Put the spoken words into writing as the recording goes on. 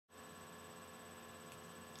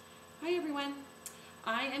Hi everyone.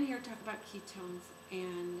 I am here to talk about ketones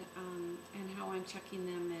and how I'm checking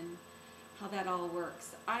them and how that all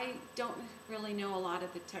works. I don't really know a lot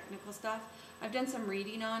of the technical stuff. I've done some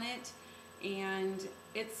reading on it, and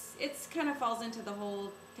it's kind of falls into the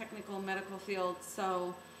whole technical medical field.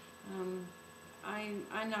 So I'm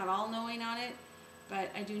not all knowing on it, but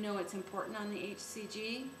I do know it's important on the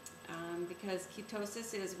hCG because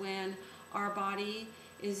ketosis is when our body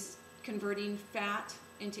is converting fat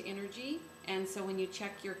into energy, and so when you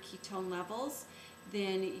check your ketone levels,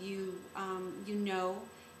 then you know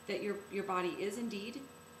that your body is indeed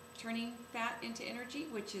turning fat into energy,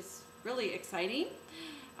 which is really exciting.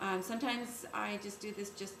 Sometimes I just do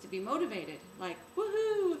this just to be motivated, like,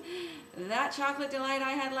 woohoo, that chocolate delight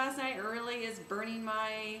I had last night really is burning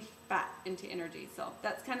my fat into energy. So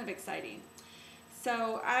that's kind of exciting.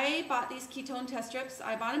 So I bought these ketone test strips.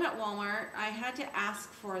 I bought them at Walmart. I had to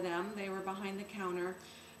ask for them. They were behind the counter.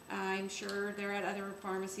 I'm sure they're at other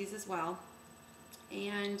pharmacies as well.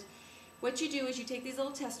 And what you do is you take these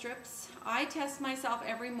little test strips. I test myself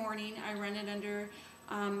every morning. I run it under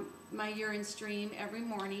my urine stream every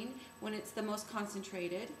morning when it's the most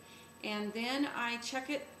concentrated. And then I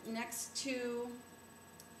check it next to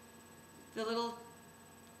the little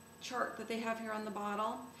chart that they have here on the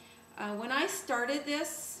bottle. When I started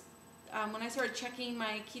this, when I started checking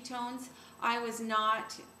my ketones, I was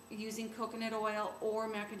not using coconut oil or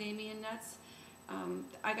macadamia nuts.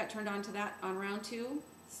 I got turned on to that on round 2.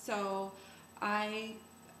 So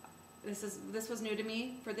this was new to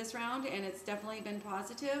me for this round, and it's definitely been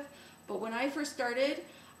positive. But when I first started,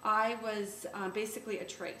 I was basically a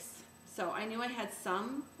trace. So I knew I had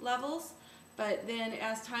some levels, but then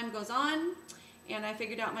as time goes on, and I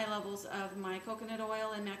figured out my levels of my coconut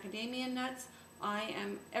oil and macadamia nuts, I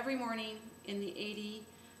am every morning in the 80,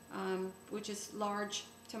 which is large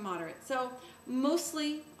to moderate. So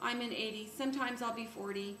mostly I'm in 80. Sometimes I'll be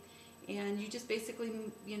 40, and you just basically,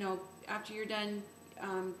 you know, after you're done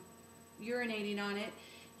urinating on it,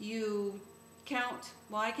 you count.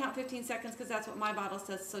 Well, I count 15 seconds because that's what my bottle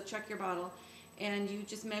says. So check your bottle, and you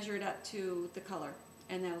just measure it up to the color,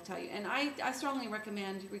 and that'll tell you. And I strongly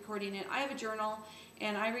recommend recording it. I have a journal,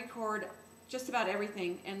 and I record just about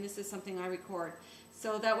everything, and this is something I record.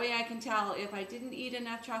 So that way I can tell if I didn't eat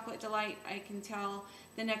enough chocolate delight, I can tell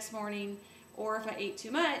the next morning, or if I ate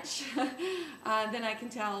too much, then I can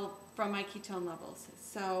tell from my ketone levels.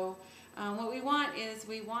 So what we want is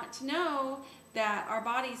we want to know that our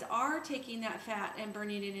bodies are taking that fat and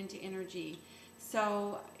burning it into energy.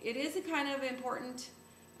 So it is a kind of important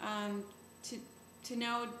to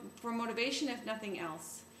know for motivation, if nothing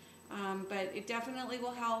else. But it definitely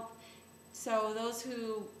will help. So those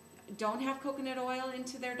who don't have coconut oil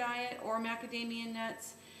into their diet or macadamia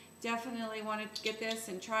nuts definitely want to get this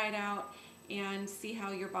and try it out and see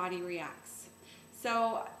how your body reacts.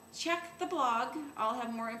 So check the blog. I'll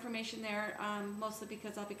have more information there, mostly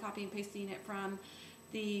because I'll be copying and pasting it from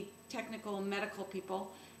the technical medical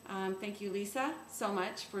people. Thank you, Lisa, so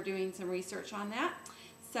much for doing some research on that.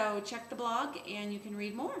 So check the blog and you can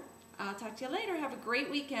read more. I'll talk to you later. Have a great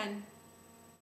weekend.